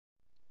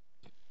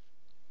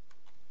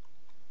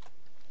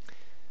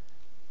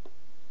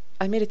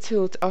I made a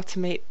tool to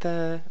automate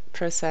the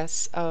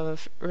process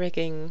of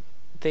rigging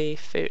the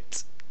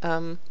foot.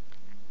 Um,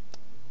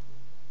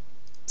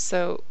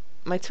 so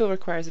my tool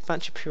requires a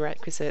bunch of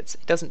prerequisites.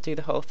 It doesn't do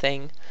the whole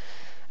thing.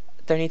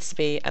 There needs to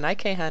be an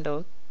IK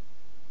handle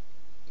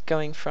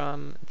going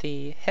from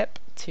the hip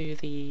to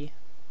the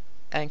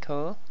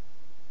ankle,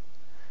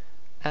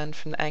 and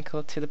from the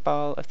ankle to the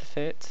ball of the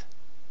foot,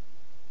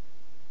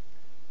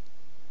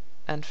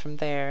 and from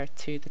there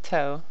to the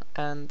toe.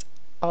 And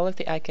all of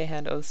the IK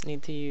handles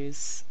need to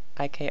use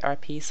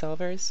IKRP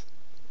solvers.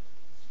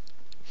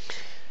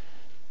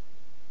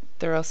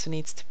 There also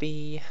needs to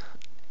be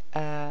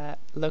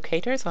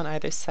locators on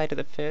either side of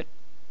the foot,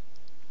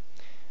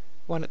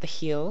 one at the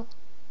heel,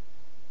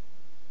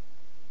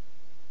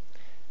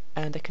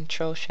 and a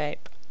control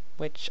shape,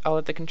 which all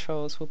of the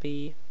controls will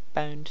be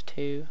bound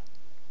to.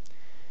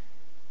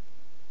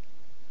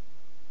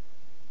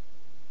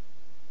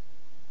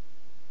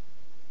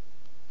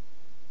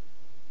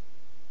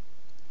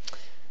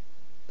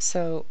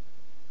 So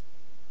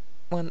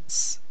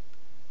once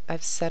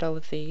I've set all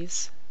of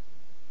these,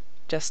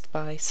 just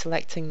by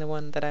selecting the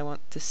one that I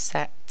want to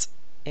set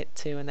it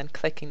to and then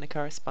clicking the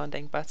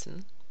corresponding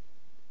button,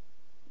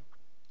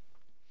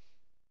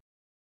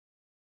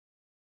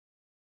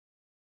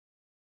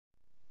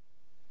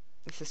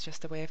 this is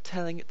just a way of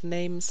telling it the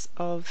names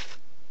of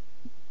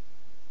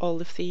all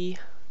of the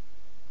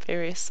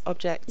various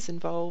objects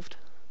involved.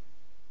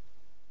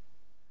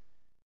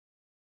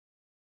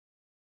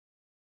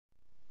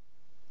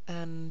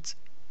 And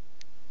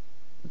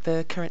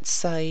the current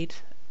side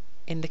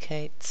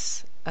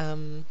indicates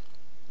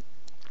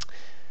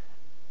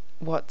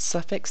what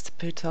suffix to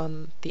put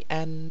on the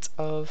end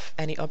of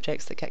any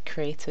objects that get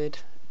created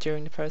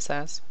during the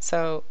process.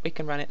 So we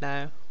can run it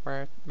now.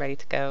 We're ready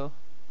to go.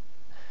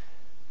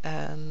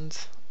 And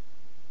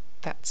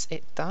that's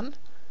it done.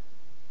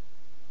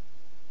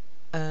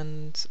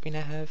 And we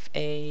now have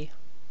a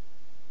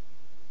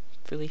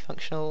fully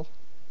functional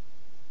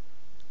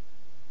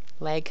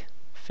leg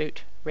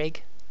foot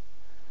rig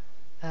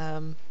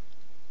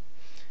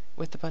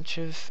with a bunch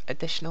of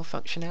additional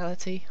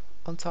functionality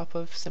on top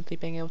of simply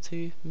being able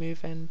to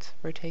move and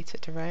rotate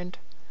it around.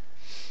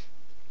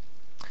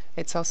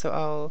 It's also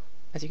all,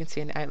 as you can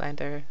see in the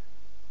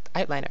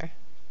outliner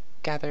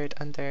gathered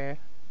under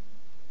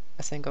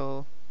a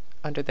single,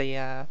 under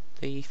the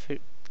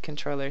foot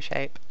controller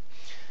shape,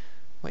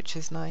 which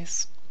is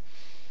nice.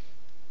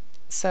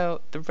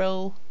 So the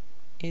roll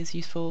is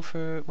useful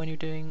for when you're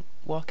doing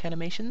walk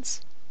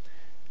animations,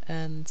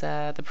 and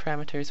the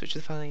parameters, which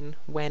define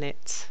when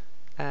it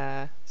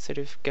sort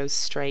of goes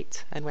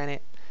straight and when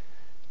it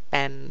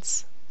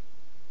bends,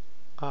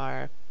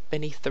 are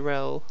beneath the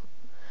roll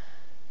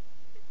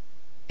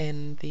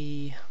in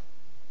the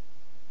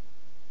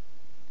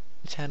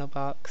channel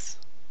box.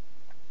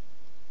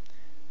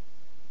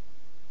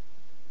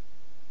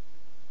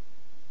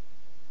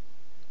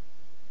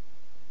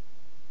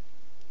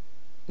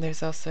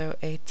 There's also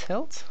a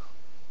tilt,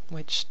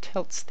 which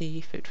tilts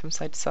the foot from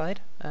side to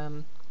side,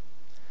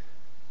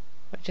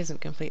 which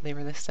isn't completely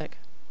realistic,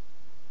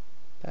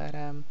 but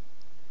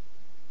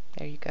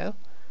there you go.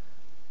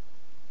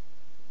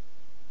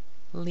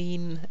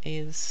 Lean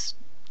is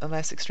a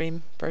less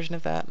extreme version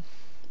of that,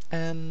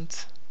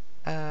 and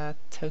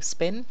toe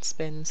spin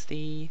spins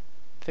the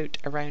foot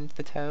around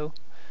the toe,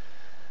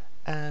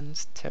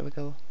 and toe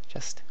wiggle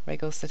just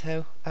wiggles the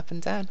toe up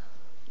and down.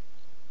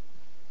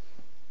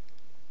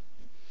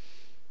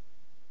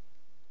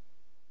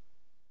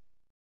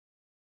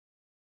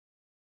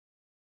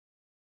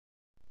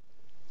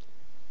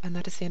 And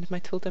that is the end of my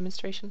tool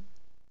demonstration.